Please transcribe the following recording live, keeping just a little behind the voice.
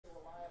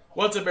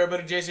What's up,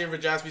 everybody? Jason here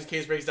for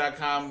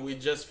JaspysCaseBreaks.com. We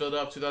just filled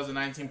up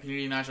 2019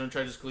 Panini National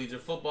Treasures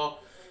Collegiate Football.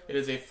 It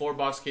is a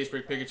 4-box case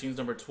break Pikachu's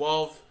number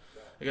 12.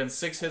 Again,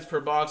 6 hits per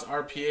box.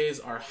 RPAs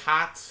are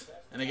hot.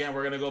 And again,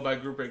 we're going to go by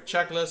group break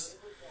checklist.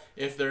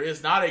 If there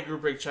is not a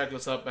group break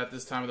checklist up at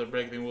this time of the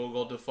break, then we'll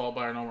go default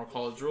by our normal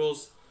college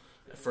rules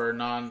for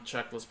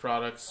non-checklist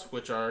products,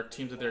 which are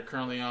teams that they're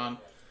currently on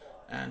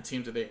and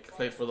teams that they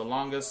played for the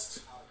longest.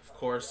 Of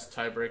course,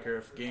 tiebreaker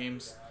of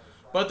games.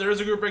 But there is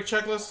a group break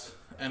checklist.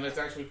 And let's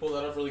actually pull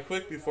that up really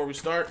quick before we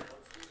start.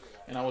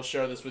 And I will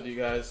share this with you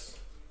guys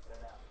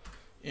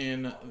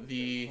in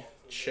the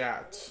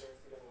chat.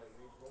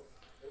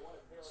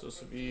 So this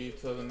will be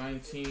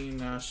 2019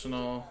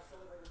 National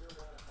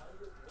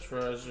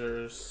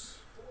Treasures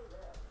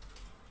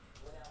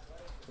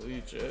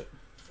Collegiate.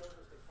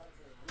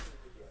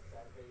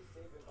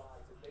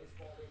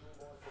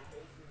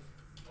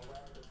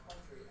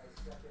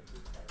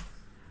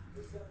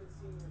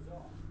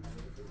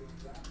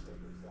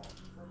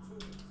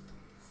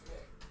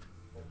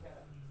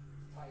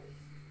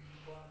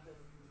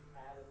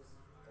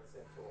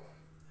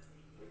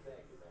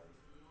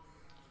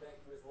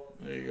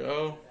 There you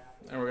go.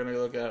 And we're going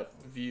to look at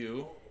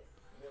view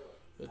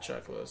the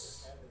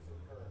checklist.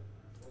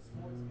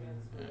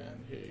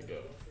 And here you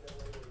go.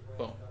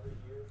 Boom.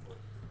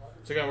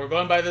 So again, we're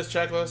going by this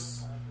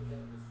checklist.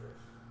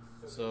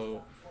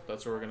 So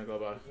that's what we're going to go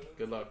by.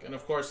 Good luck. And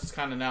of course, it's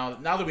kind of now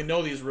that we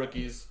know these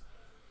rookies,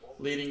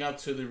 leading up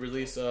to the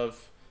release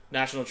of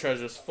National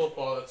Treasures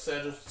Football that's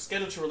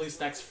scheduled to release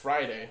next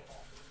Friday,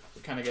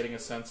 we're kind of getting a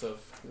sense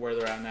of where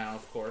they're at now,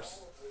 of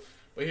course.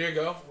 But here you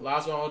go.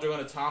 Last one, I'll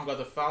going to Tom. Got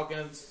the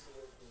Falcons.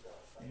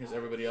 And here's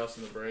everybody else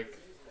in the break.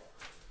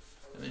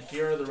 And then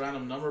here are the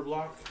random number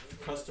block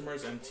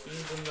customers and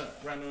teams in the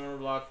random number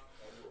block,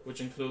 which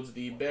includes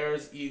the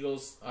Bears,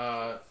 Eagles,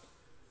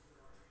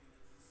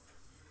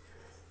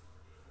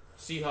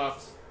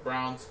 Seahawks,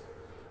 Browns,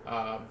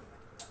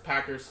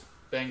 Packers,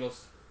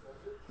 Bengals,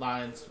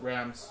 Lions,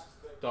 Rams,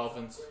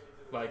 Dolphins,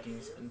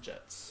 Vikings, and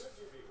Jets.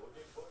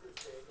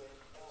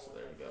 So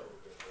there you go.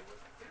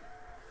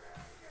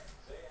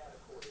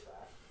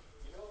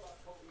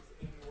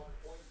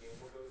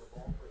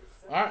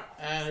 Alright,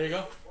 and here you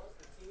go.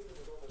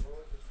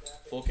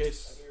 Full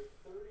case.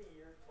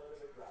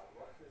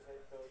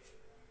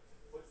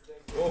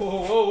 Whoa,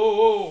 whoa, whoa,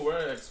 whoa, whoa,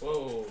 Rex,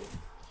 whoa.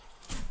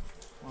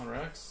 Come on,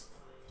 Rex.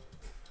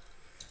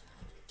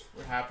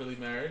 We're happily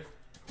married.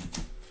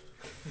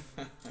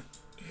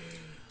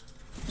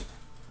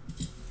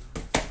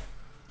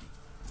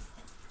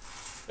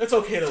 It's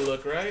okay to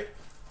look, right?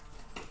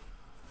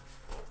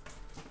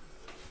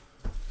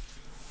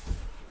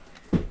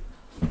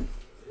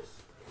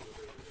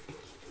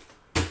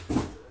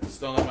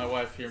 Don't let my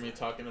wife hear me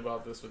talking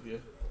about this with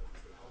you.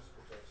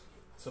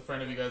 So for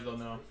any of you guys don't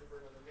know,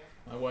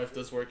 my wife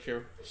does work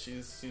here.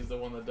 She's the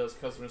one that does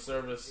customer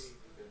service,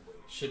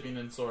 shipping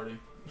and sorting.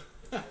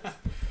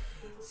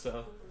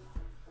 So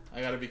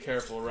I gotta be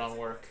careful around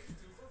work.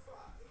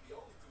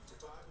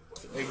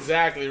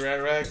 Exactly,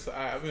 right, Rex?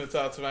 I'm gonna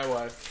talk to my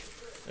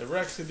wife. If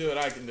Rex can do it,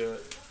 I can do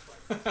it.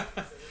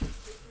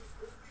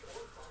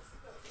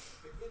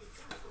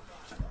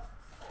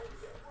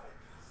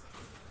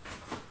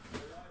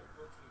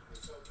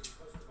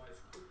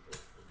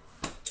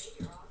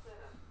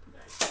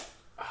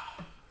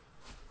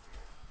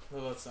 How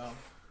does that sound?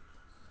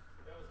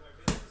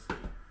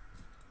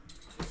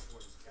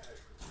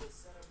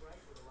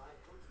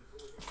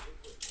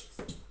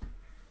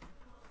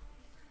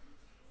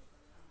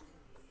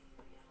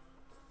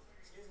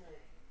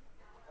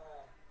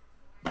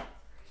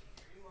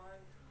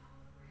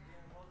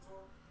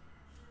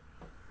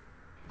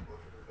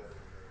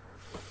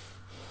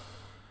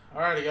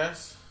 Alrighty,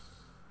 guys.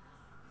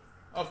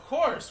 Of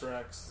course,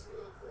 Rex.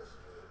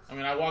 I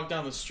mean, I walk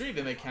down the street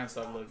and they can't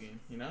stop looking,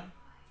 you know?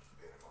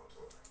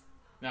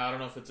 Now, I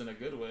don't know if it's in a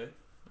good way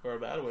or a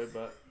bad way,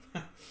 but...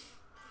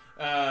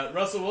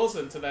 Russell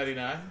Wilson to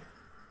 99.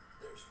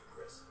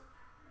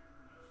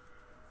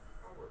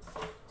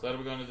 So that'll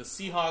be going to the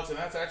Seahawks, and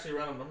that's actually a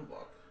random number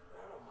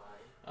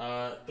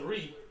block.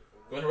 3.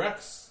 Going to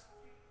Rex.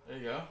 There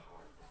you go.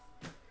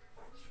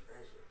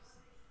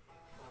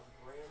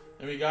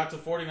 And we got to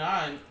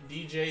 49,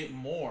 DJ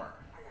Moore.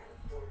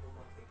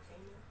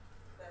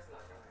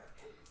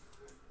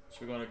 So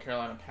we're going to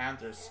Carolina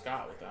Panthers,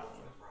 Scott with that one.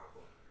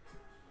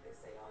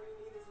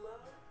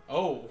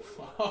 Oh,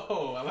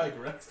 I like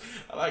Rex.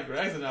 I like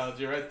Greg's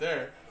analogy right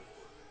there.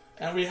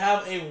 And we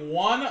have a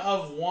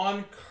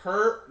 1/1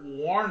 Kurt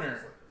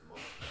Warner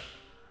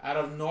out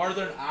of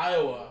Northern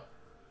Iowa.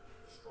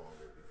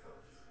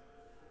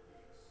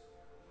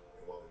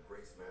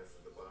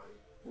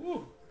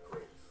 Ooh.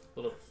 A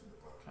little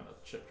kind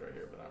of chipped right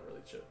here, but not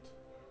really chipped.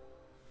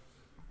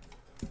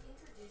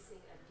 Introducing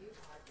a new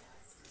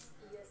podcast,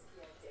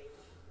 ESPN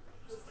Daily,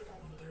 hosted by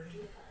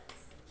Daily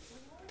Cuts.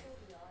 When you want to go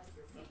beyond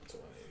your feet,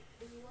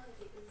 when you want to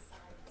get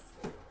inside the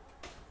story,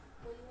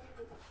 when you want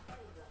to get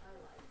behind the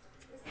highlight,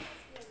 there's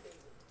ESPN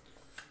Daily.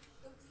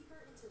 Go deeper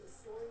into the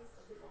stories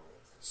of the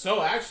moment.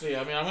 So actually,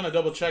 I mean, I'm gonna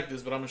double check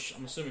this, but I'm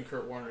assuming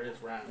Kurt Warner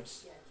is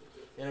Rams,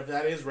 and if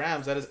that is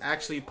Rams, that is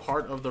actually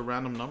part of the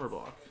random number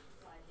block.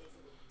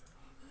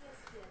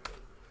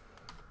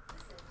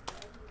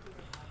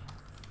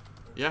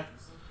 Yeah,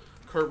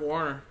 Kurt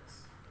Warner.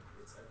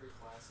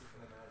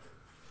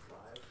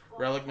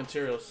 Relic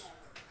materials.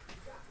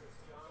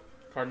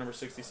 Card number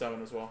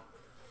 67 as well.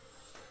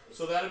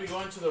 So that'll be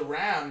going to the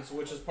Rams,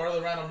 which is part of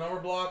the random number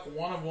block.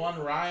 1 of 1,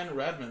 Ryan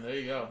Redmond. There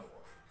you go.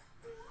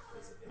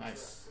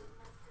 Nice.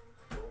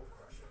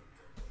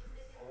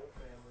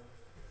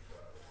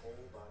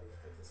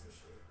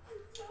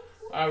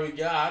 All right, we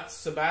got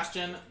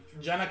Sebastian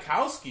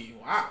Janikowski.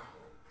 Wow.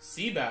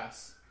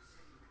 Seabass.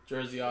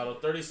 Jersey auto.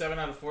 37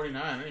 out of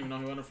 49. I didn't even know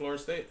he went to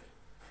Florida State.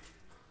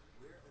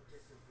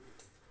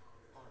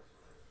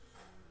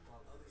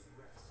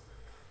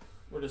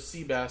 Where does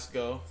Seabass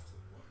go?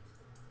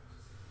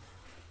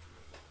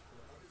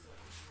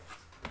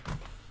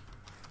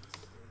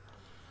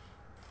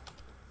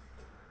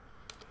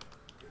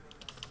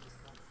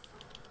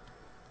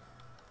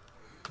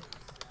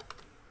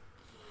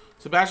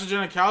 Sebastian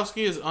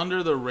Janikowski is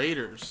under the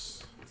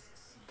Raiders.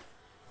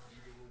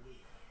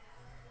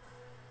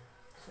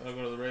 So I'll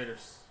go to the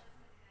Raiders.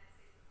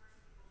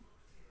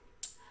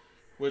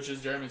 Which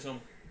is Jeremy's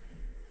home.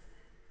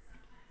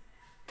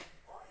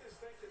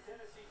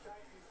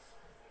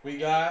 We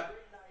got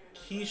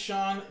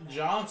Keyshawn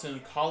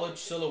Johnson, college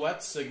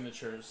silhouette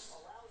signatures.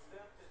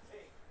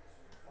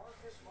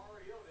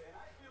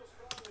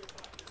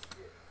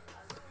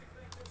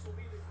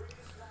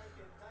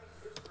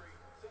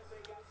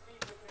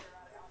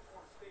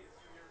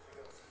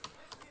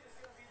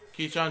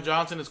 Keyshawn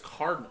Johnson is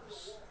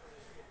Cardinals.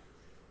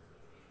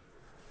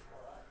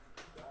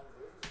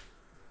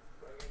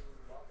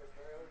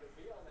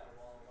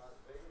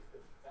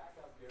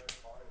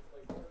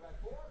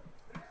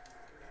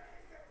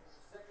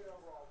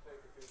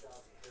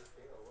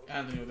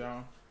 Anthony with that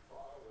one.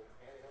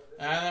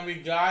 And then we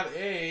got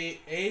a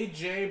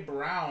A.J.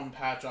 Brown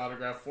patch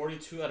autograph,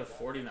 42 out of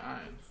 49.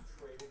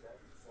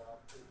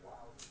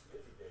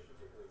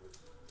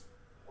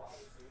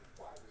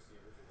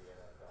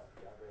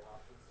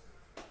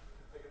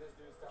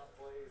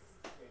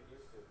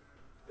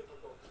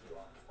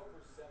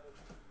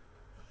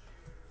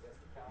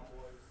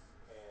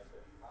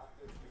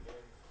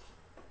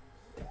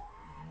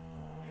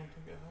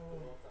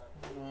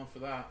 For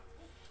that.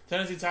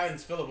 Tennessee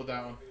Titans, Phillip with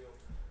that one.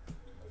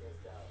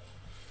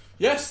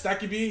 Yes, that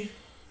could be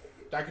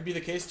the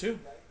case too.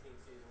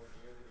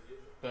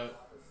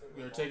 But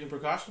we are taking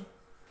precaution.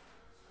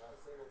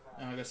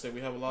 And like I said,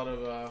 we have a lot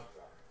of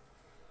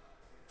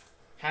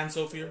hand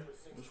soap here,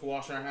 which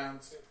wash our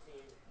hands,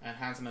 and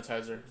hand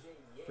sanitizer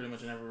pretty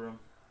much in every room.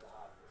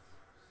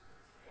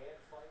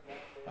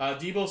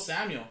 Deebo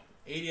Samuel,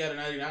 80 out of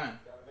 99.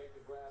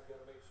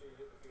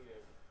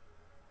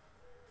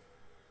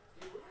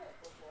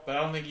 But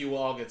I don't think you will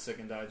all get sick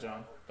and die,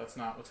 John. That's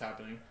not what's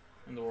happening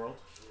in the world.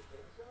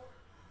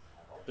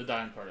 The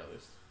dying part, at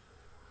least.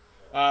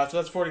 So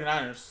that's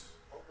 49ers.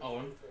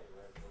 Owen.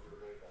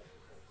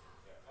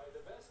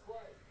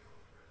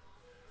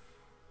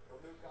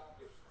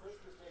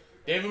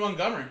 David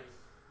Montgomery.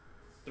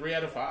 3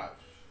 out of 5.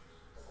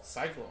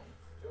 Cyclone.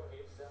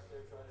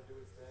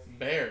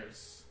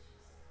 Bears.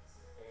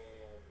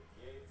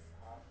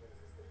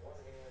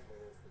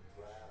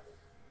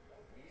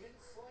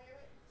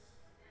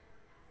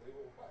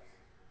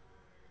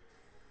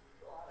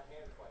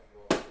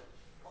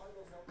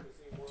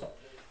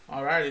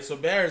 Alrighty, so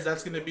Bears,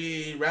 that's going to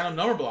be random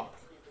number block.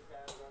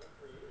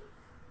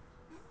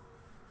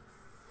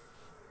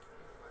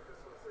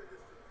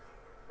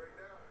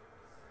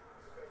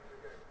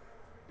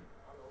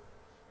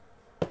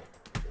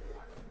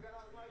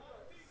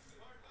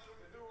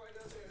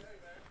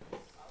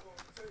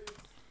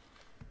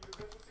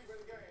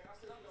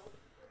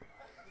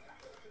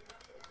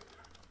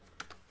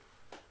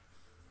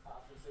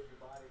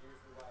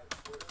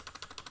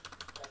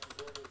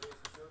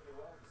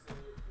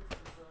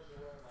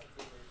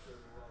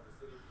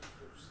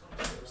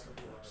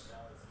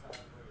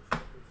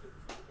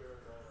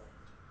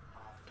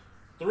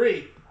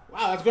 Three.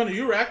 Wow, that's going to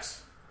you,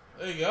 Rex.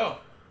 There you go.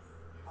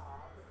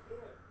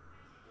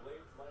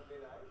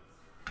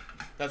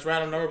 That's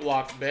random number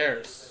block,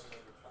 Bears.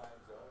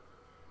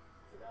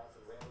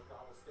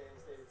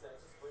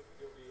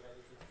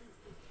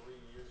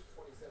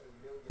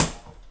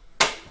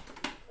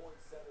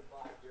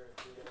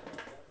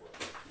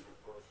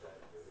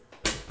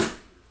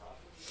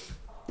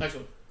 Next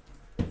one.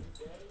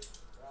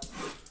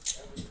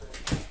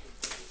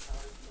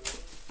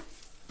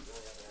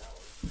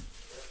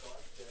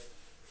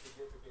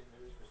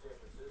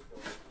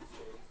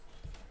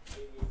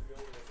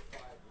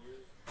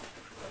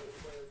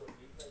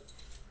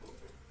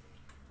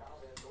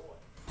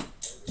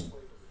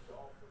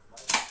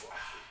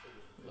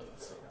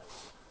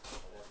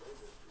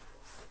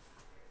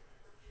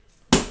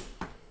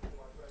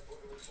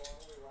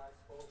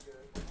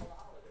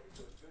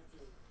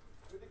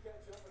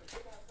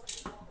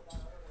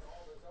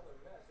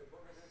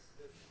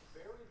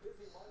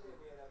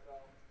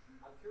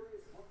 I'm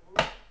curious what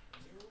move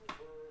you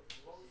were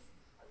most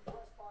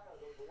impressed by, or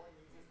the one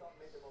you just thought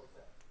made the most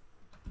sense.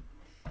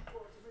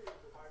 Well, to me, it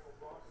was a Michael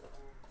Boston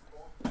on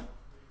Baltimore.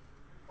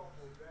 You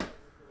couple that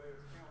with Calais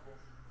Campbell.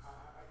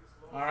 I just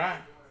love All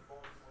right. what they're doing in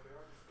Baltimore. They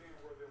understand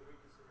where their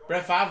weaknesses are.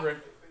 Brett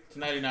Favre to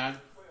 99.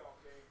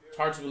 Playoff game. It's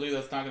hard to believe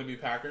that's not going to be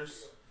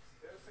Packers,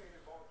 They're saying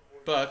in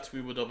Baltimore, but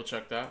we will double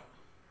check that.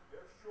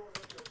 they're short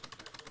of their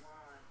defensive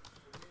line.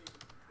 To me,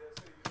 they're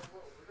saying, you know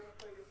what, we're going to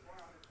play this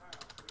round in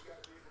town. We got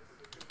to be able to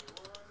defend the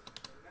run.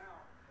 And now,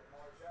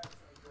 Lamar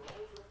Jackson,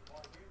 Hermosa,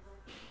 Mark Ingram,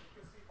 you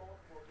can see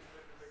Baltimore being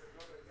able to make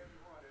another heavy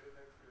run at it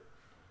next year.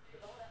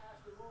 If I want to ask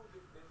the move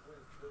that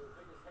was the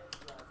biggest head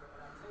scratcher,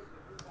 and I take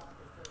the new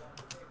doctor straight off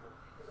the table,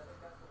 because I think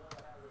that's the one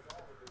that had us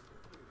all a bit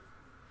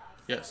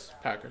confused. Yes,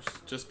 Packers.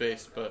 Just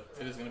base, but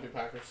it is going to be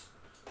Packers.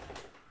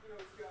 You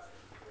know, Scott,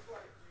 it's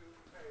like you,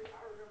 hey,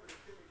 I remember the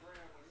Jimmy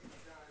Graham when he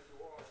was down in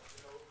New Orleans,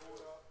 you know,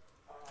 going up,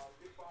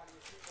 big body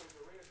of people in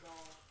the red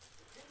zone.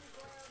 But Jimmy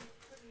Graham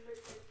couldn't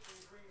make it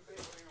in Green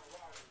Bay with Aaron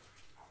Rodgers.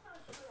 I'm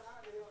not sure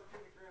how the hell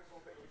Jimmy Graham's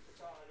going to make it to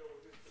Chicago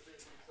with this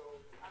division. So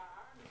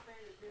I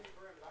understand that Jimmy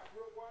Graham, I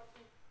grew up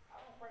watching,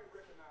 I don't quite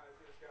recognize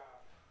this guy.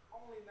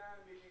 Only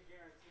 $9 million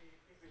guaranteed,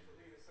 easy for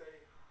me to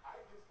say. I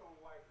just don't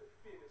like the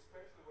fit,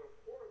 especially with a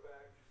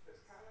quarterback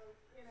that's kind of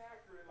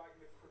inaccurate like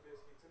Mr.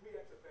 Trubisky. To me,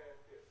 that's a bad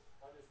fit.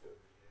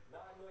 Understood. $9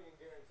 million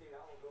guaranteed.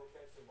 I will go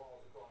catch some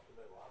balls across the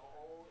middle. I'm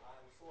old.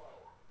 I'm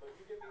slow. But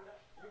you give me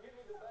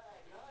the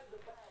bag. Nine's the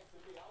bag to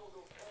me. I will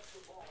go catch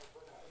some balls,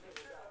 but not the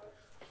middle.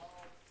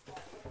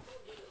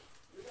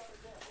 You got a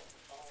sample.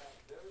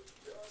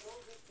 There are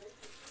those that take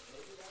it.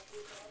 Maybe that's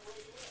what Tom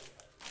Brady is.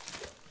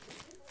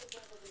 People are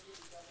talking about you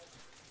coming.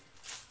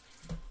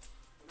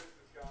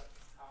 Listen, Scott,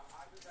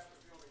 I just happened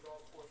to be on the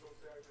golf course on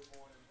Saturday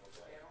morning,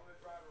 and on the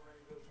driving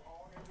range,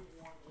 all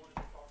everyone wanted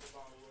to talk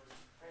about was,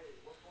 hey,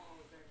 what's going on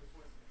with James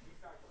Winston?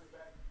 He's not coming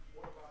back.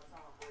 What about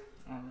Tom Brady?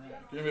 All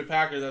right. Green Bay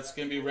Packers. That's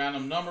going to be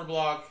random number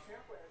block.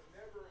 Tampa has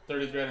never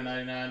 33 out of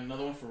 99.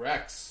 Another one for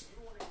Rex.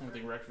 I don't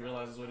think Rex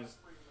realizes what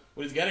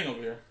he's getting over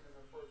here. in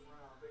the first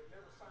round. They've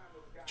never signed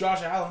those guys.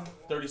 Josh Allen,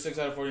 36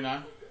 out of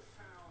 49. This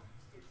town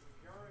is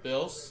yearning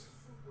Bills.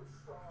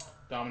 for a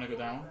superstar. Dominic with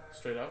that one,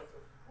 straight up.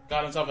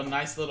 Got himself a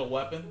nice little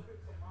weapon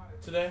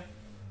today.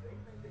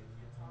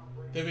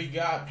 Then we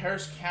got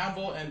Paris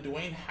Campbell and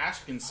Dwayne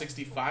Haskins,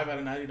 65 out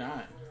of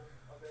 99.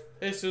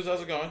 Hey, Suze,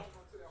 how's it going?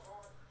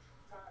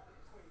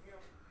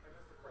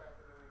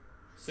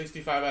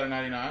 65 out of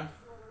 99.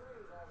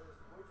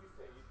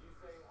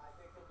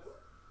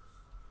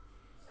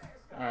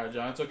 Alright,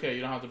 John, it's okay.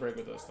 You don't have to break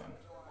with us then.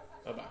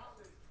 Bye-bye.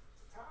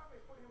 Tom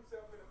has put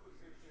himself in a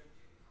position,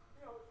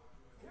 you know,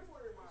 here's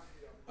what it reminds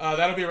me of.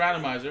 That'll be a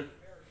randomizer.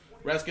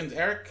 Redskins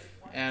Eric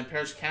and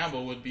Paris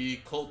Campbell would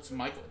be Colts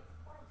Michael.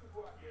 Why don't you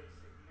go out there and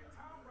see? And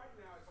Tom right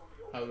now is on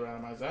the open. How do we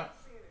randomize that?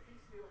 Seeing if he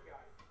still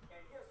got it.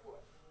 And guess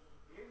what?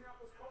 The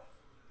Indianapolis Colts,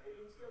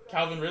 maybe he still got it.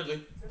 Calvin Ridley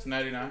to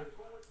 99.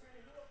 Going with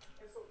Tannehill.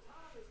 And so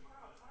Tom is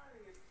kind of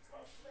finding his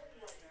tough sledding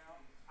right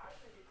now. I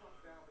think it comes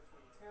down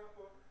between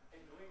Tampa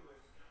and New England.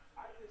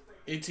 I just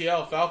think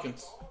ETL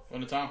Falcons.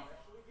 Win the Tom.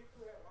 after we get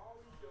through having all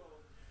these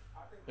shows,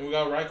 I think Then we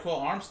got Raquel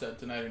Armstead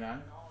to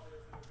 99. all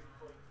this will be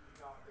for we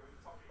talked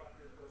about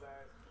this for the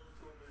last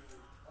 2 or 3 weeks.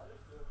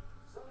 Understood.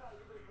 Somehow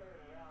you just made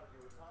an analogy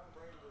where Tom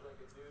Brady was like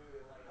a dude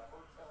in like a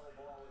hotel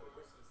bar with a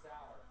whiskey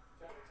sour,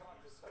 trying to talk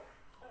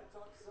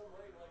to some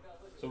lady like that.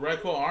 Listen, So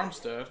Raquel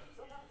Armstead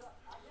sometimes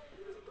I get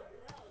it. It's a great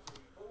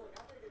analogy, but look,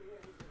 I think in the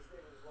end he's going to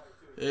stay with his wife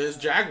too. is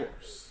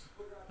Jaguars.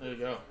 There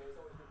you go. It's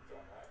always good to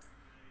talk, right?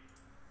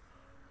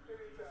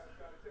 Anytime,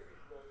 gotta take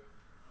it, brother.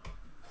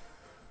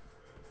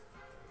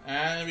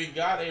 And we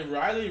got a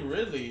Riley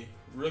Ridley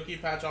rookie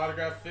patch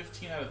autograph,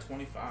 15 out of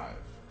 25.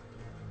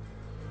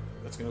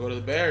 That's going to go to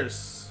the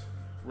Bears.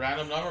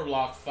 Random number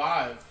block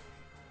 5,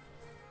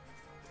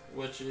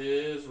 which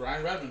is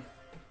Ryan Redmond.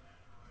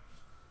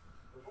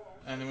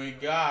 And then we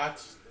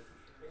got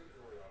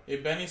a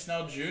Benny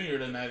Snell Jr.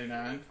 to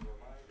 99.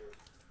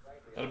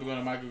 That'll be going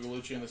to Michael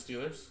Gallucci and the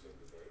Steelers.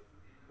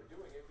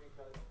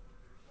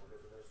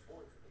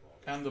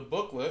 And the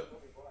booklet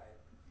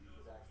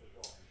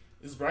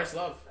is Bryce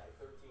Love.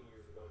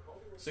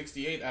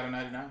 68 out of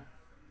 99.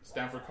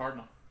 Stanford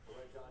Cardinal.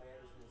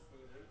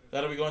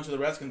 That'll be going to the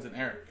Redskins and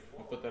Eric.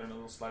 We'll put that in a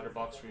little slider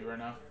box for you right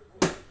now.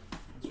 Once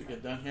we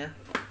get done here.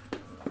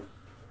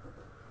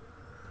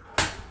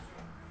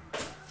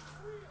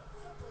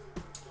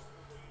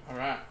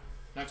 Alright,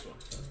 next one.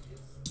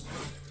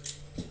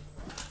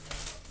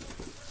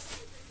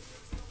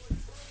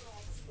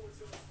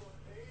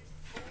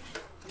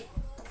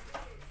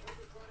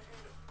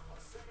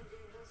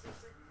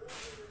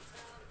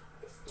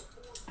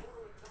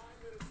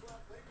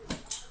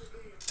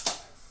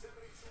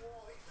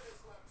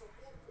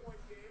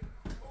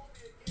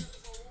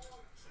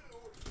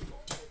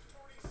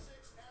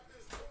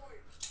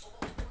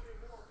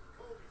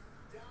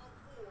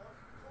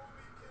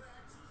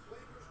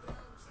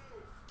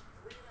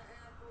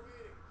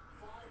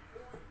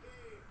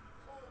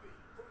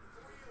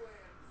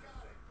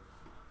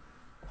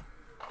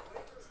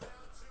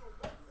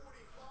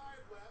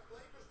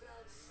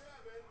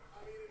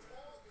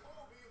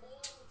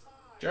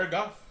 Jared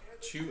Goff,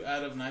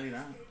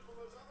 2/99.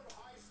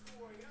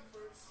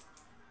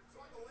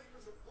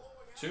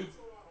 2.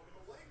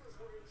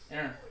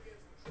 Aaron.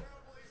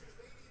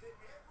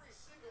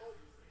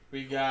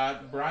 We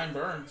got Brian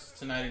Burns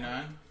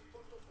 /99.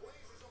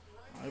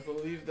 I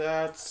believe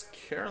that's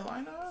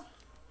Carolina.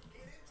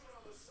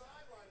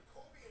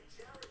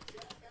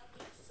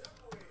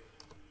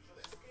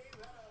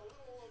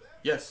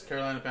 Yes,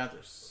 Carolina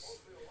Panthers.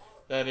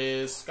 That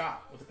is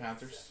Scott with the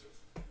Panthers.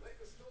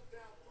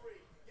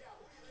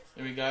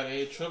 And we got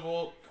a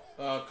triple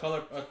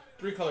color,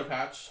 3-color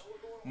patch.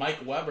 Mike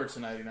Weber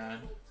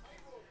 /99.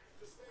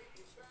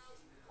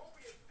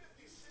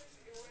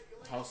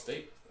 Ohio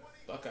State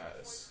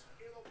Buckeyes.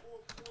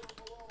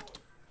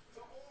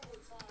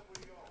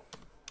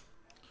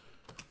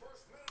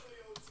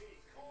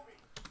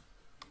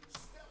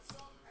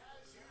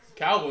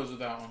 Cowboys with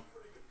that one.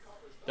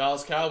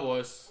 Dallas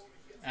Cowboys.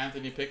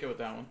 Anthony Pickett with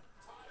that one.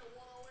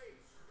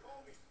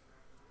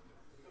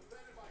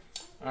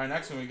 Alright,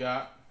 next one we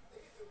got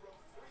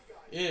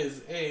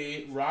is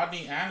a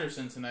Rodney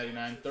Anderson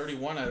 /99.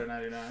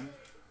 31/99.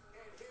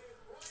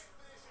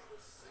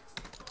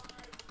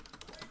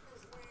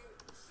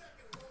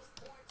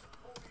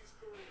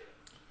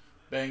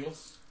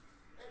 Bengals.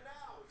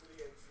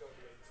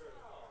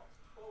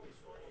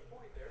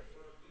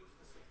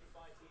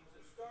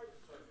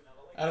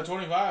 Out of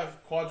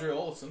 25, Quadri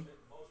Olson.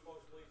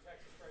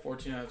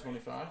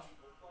 14/25.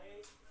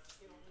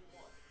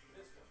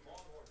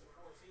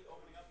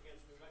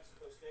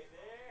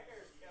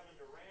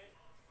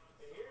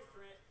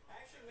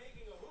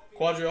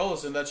 Quadri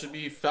Olson, that should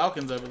be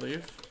Falcons, I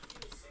believe.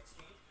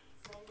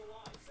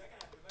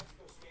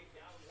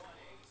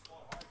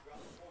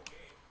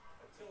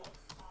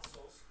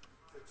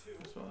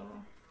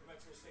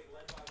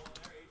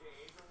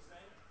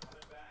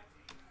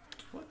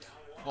 What?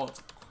 Oh,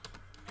 it's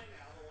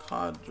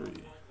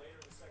Quadri.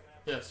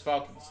 Yes,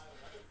 Falcons.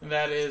 And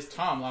that is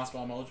Tom, Last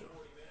Ball Mojo.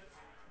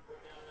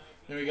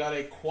 Then we got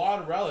a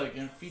quad relic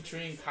and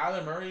featuring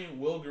Kyler Murray,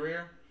 Will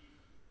Greer,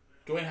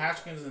 Dwayne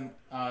Haskins, and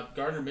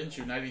Gardner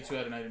Minshew,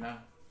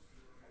 92/99.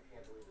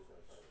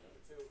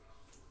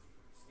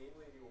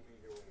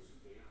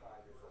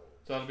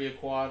 So that'll be a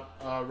quad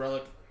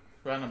relic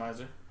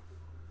randomizer.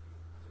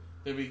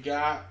 Then we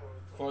got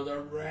for the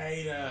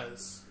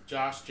Raiders,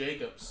 Josh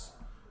Jacobs,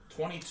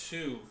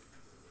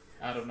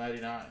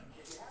 22/99.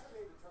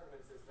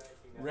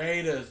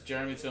 Raiders,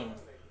 Jeremy Tillman.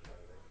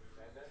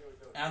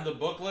 And the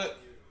booklet,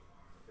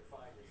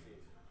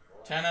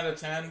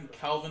 10/10,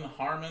 Calvin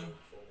Harmon,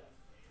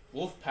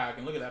 Wolfpack,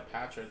 and look at that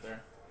patch right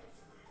there.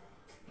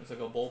 It's like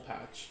a bull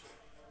patch.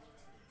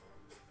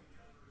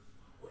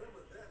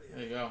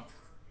 There you go.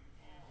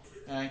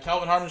 And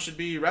Calvin Harmon should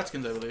be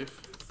Redskins, I believe.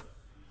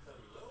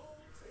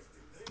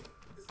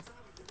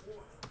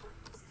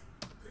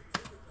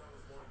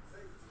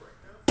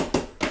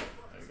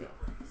 There you go.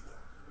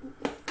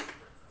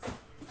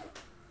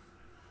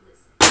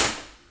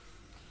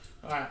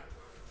 Alright,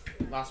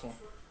 last one.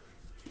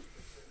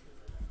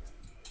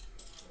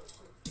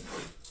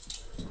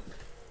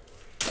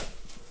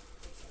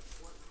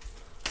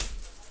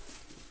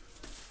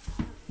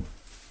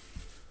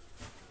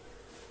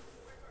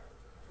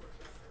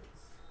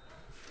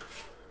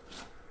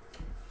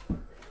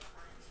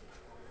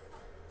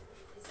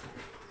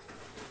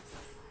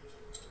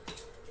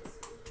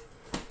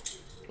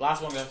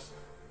 Last one, guys.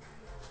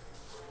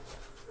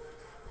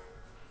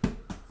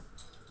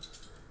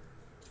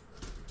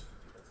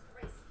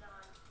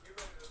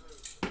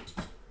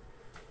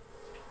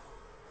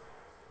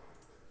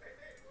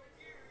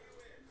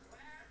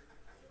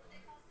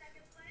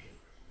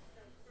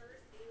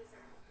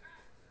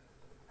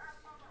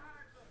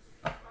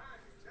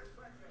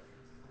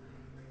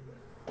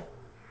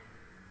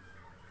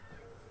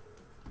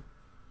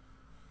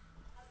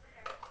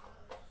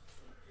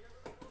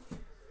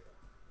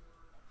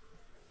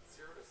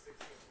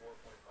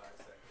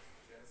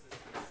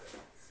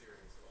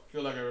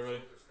 Good luck, everybody.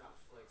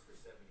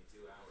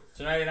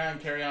 So 99,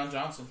 Kerryon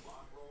Johnson.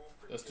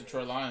 That's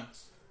Detroit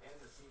Lions.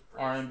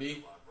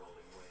 R&B.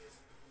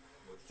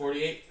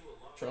 48,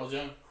 Charles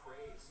Young.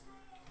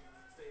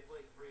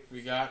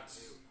 We got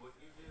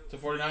to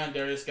 49,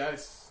 Darius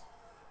Geis.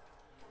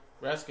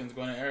 Redskins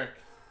going to Eric.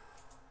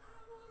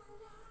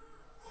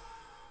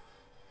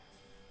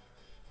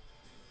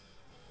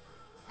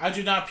 I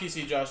do not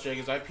PC Josh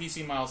Jacobs. I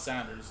PC Miles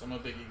Sanders. I'm a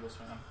big Eagles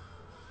fan.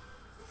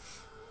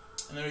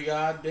 And then we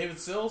got David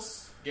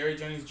Sills, Gary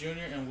Jennings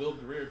Jr., and Will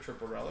Greer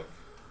triple relic.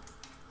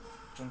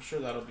 Which I'm sure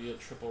that'll be a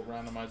triple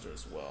randomizer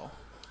as well.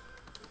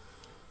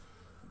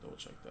 Double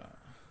check that.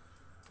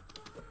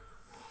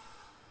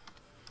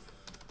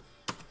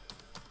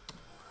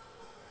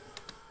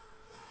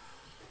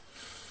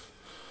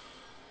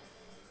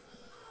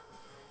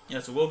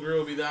 Yeah, so Will Greer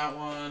will be that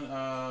one.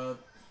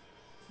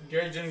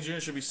 Gary Jennings Jr.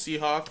 should be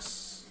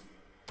Seahawks.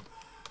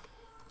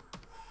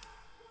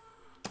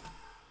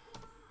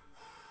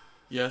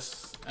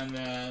 Yes, and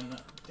then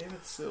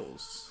David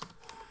Sills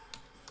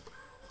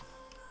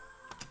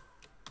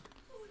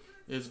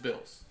is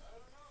Bills.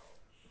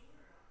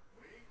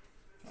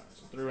 Alright,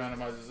 so 3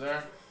 randomizers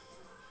there.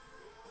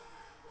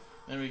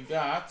 Then we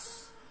got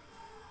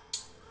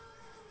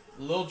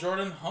Lil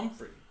Jordan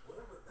Humphrey.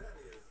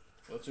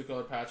 So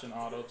 2-color patch and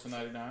auto to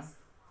 99.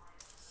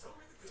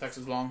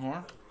 Texas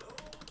Longhorn.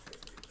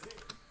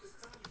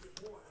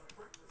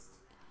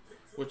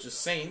 Which is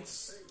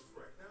Saints.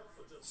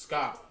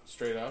 Scott,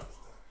 straight up.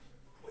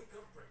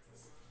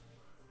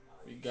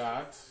 We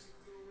got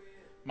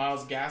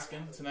Myles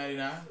Gaskin to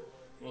 99.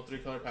 Little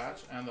 3-color patch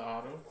and the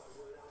auto.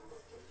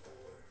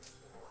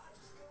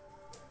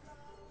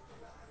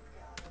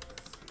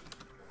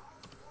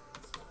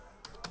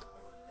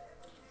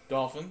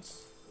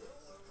 Dolphins.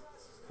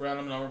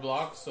 Random number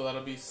block, so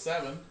that'll be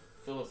 7.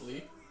 Phillip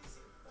Lee.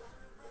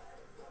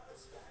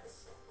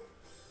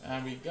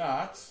 And we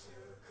got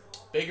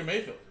Baker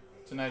Mayfield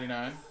to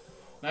 99.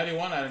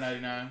 91 out of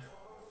 99.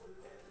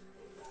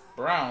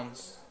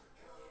 Browns.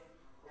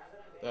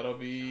 That'll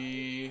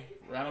be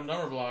random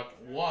number block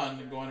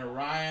 1 going to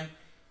Ryan.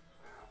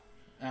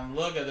 And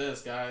look at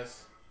this,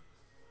 guys.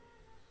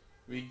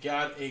 We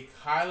got a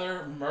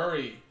Kyler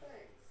Murray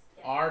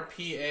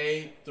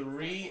RPA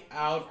 3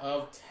 out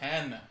of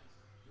 10.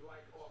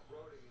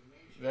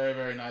 Very,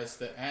 very nice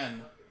to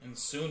end in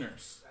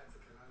Sooners.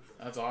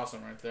 That's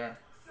awesome right there.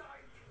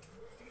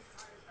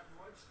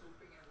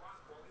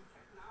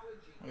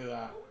 Look at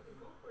that.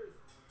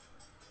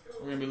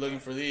 We're going to be looking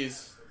for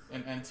these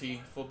in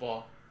NT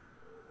football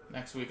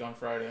next week on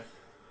Friday.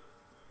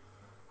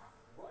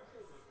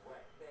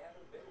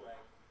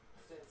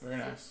 Very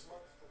nice.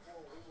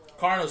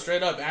 Cardinals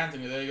straight up,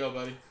 Anthony. There you go,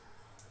 buddy.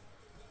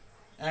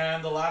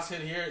 And the last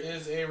hit here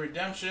is a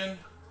redemption.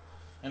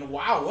 And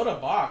wow, what a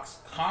box.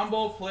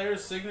 Combo Player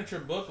Signature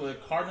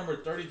Booklet, card number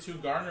 32,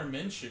 Gardner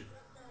Minshew.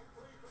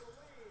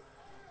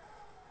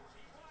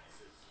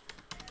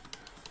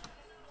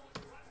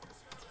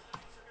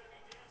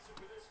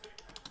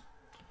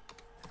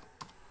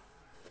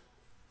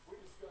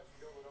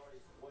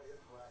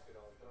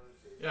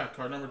 Yeah,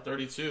 card number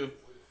 32.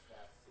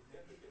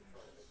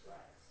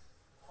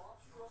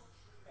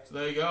 So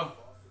there you go.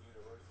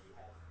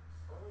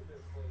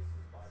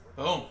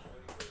 Boom.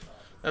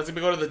 That's going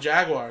to go to the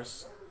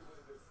Jaguars.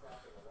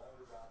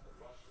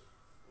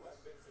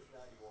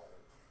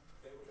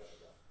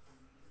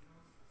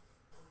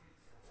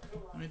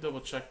 Let me double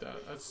check that.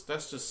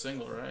 That's just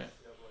single, right?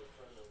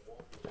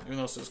 Even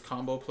though it says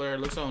combo player.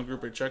 It looks on the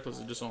group rate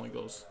checklist, it just only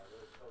goes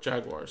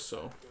Jaguars,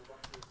 so.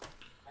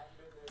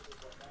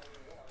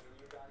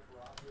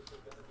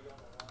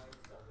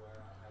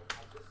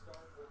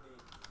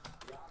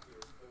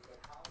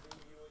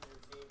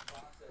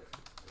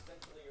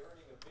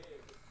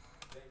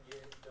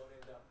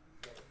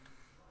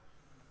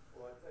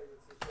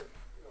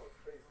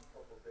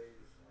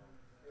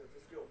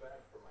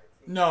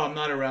 No, I'm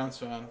not a Rounds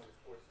fan.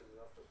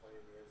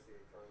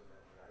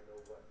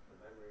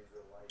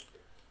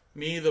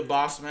 Me, the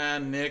boss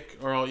man, Nick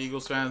are all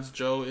Eagles fans.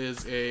 Joe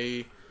is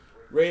a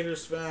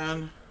Raiders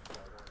fan.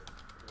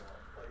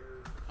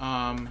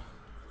 Oh,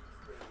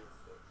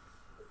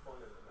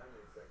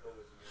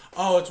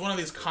 it's one of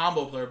these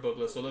combo player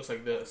booklets, so it looks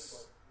like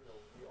this.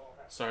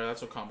 Sorry,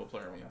 that's what combo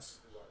player means.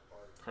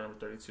 Card number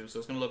 32. So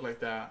it's going to look like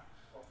that.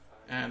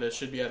 And it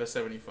should be at a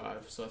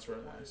 75, so that's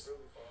really nice.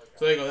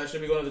 So there you go. That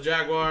should be going to the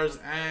Jaguars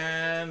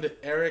and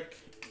Eric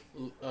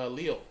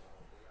Leal.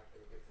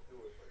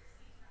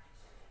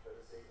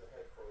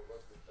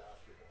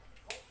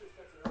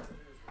 I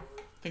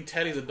think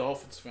Teddy's a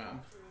Dolphins fan.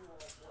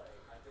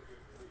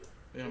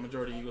 Yeah,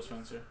 majority Eagles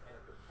fans here.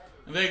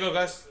 And there you go,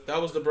 guys.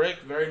 That was the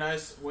break. Very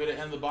nice way to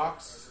end the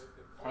box.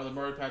 Kyler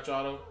Murray patch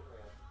auto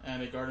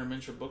and a Gardner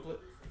Minshew booklet.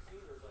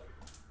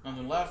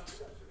 Nothing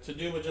left to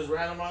do but just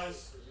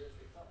randomize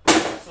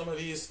some of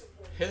these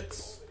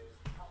hits,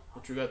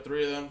 which we got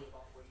 3 of them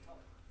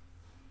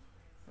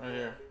right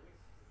here.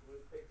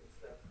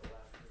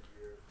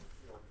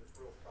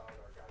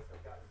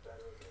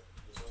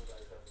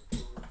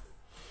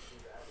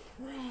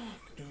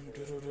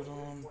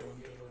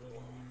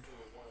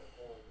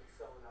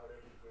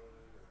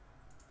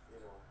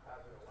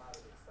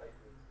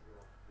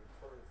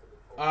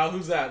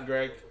 Who's that,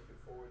 Greg?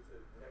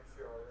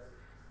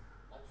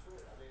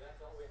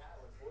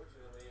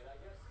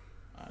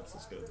 Alright, so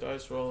let's get a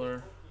dice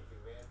roller.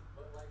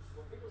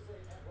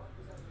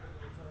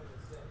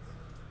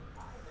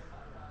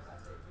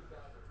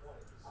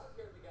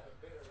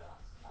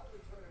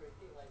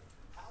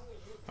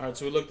 Alright,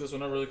 so we looked this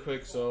one up really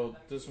quick. So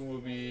this one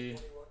would be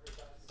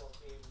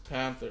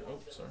Panthers,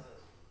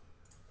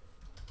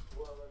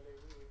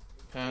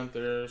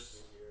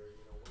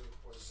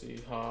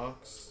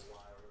 Seahawks,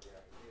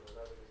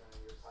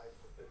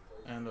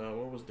 and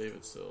what was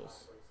David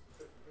Sills?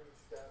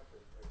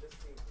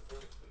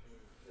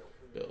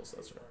 Bills,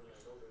 that's right.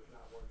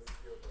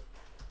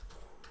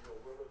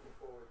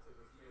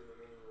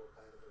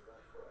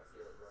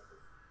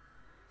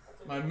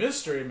 My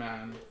mystery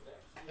man,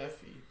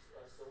 Effie.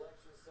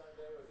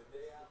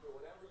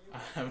 I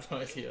have no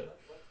idea.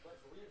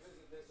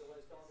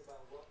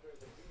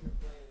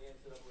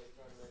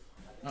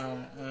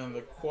 And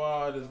the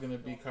quad is going to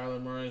be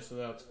Kyler Murray, so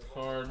that's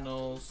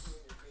Cardinals.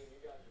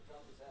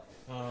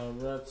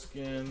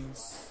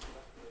 Redskins.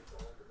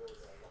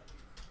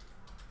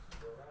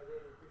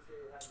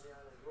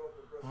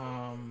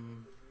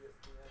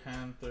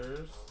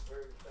 Panthers.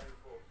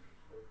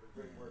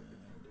 And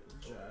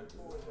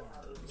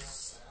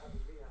Jaguars.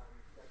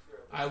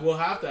 I will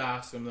have to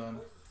ask him then.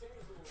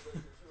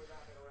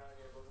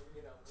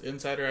 It's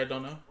insider, I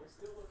don't know.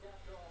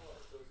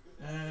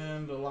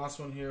 And the last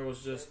one here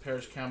was just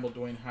Parrish Campbell,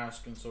 Dwayne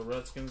Haskins. So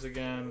Redskins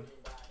again.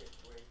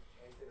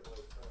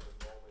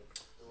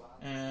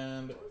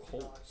 And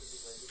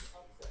Colts.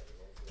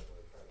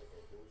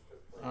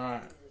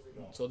 Alright.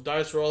 So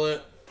dice roll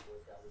it.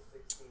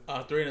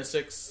 3 and a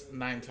 6,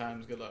 9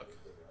 times. Good luck.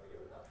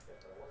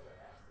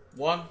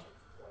 1,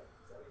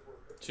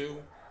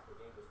 2,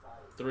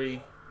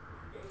 3,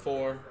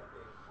 4,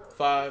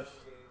 5,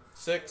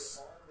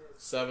 6,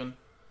 7,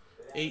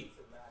 8,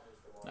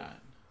 9.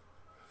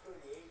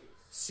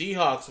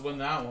 Seahawks win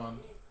that one.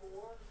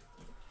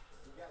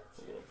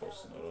 A little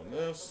post note on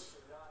this.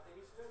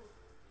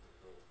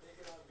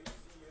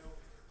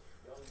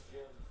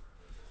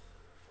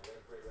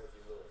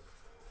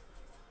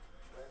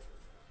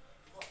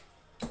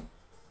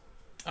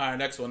 Alright,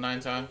 next one, 9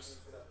 times.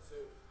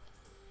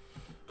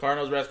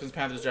 Cardinals, Redskins,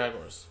 Panthers,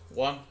 Jaguars.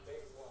 1,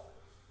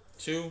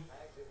 2,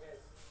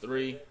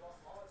 3,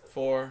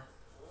 4,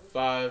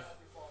 5,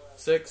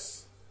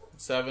 6,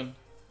 7,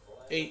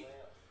 8,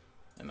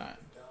 and 9.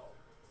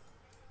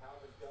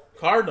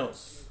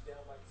 Cardinals.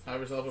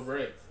 Have yourself a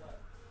break.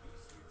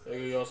 There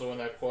you also win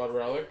that quad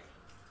relic.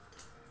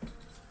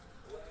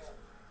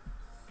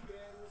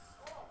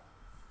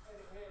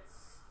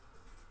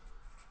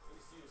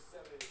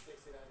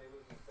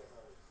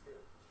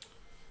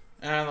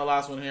 And the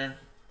last one here,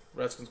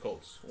 Redskins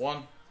Colts.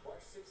 1,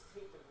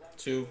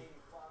 2,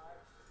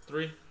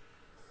 3,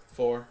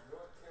 4,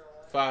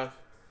 5,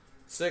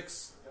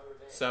 6,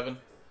 7,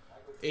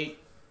 8,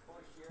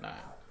 9.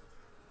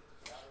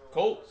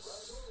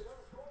 Colts.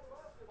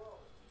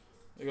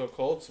 There you go,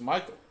 Colts.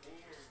 Michael.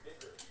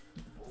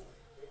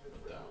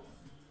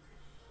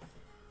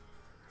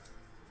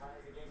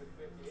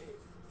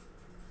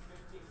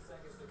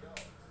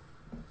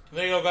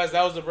 There you go, guys.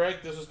 That was the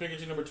break. This was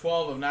Pikachu number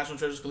 12 of National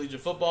Treasures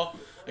Collegiate Football.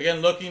 Again,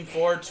 looking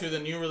forward to the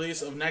new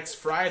release of next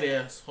Friday.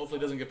 Hopefully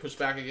it doesn't get pushed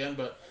back again.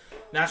 But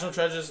National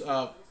Treasures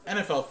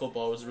NFL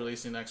Football was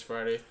releasing next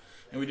Friday.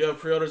 And we do have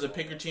pre-orders of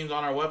pick your teams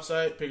on our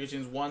website, pick your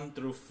teams 1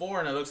 through 4.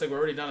 And it looks like we're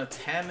already down to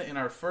 10 in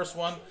our first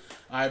one.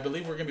 I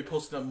believe we're going to be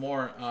posting up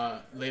more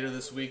later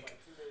this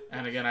week.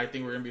 And again, I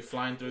think we're going to be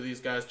flying through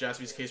these guys.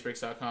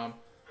 JaspysCaseBreaks.com.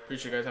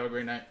 Appreciate you guys. Have a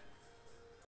great night.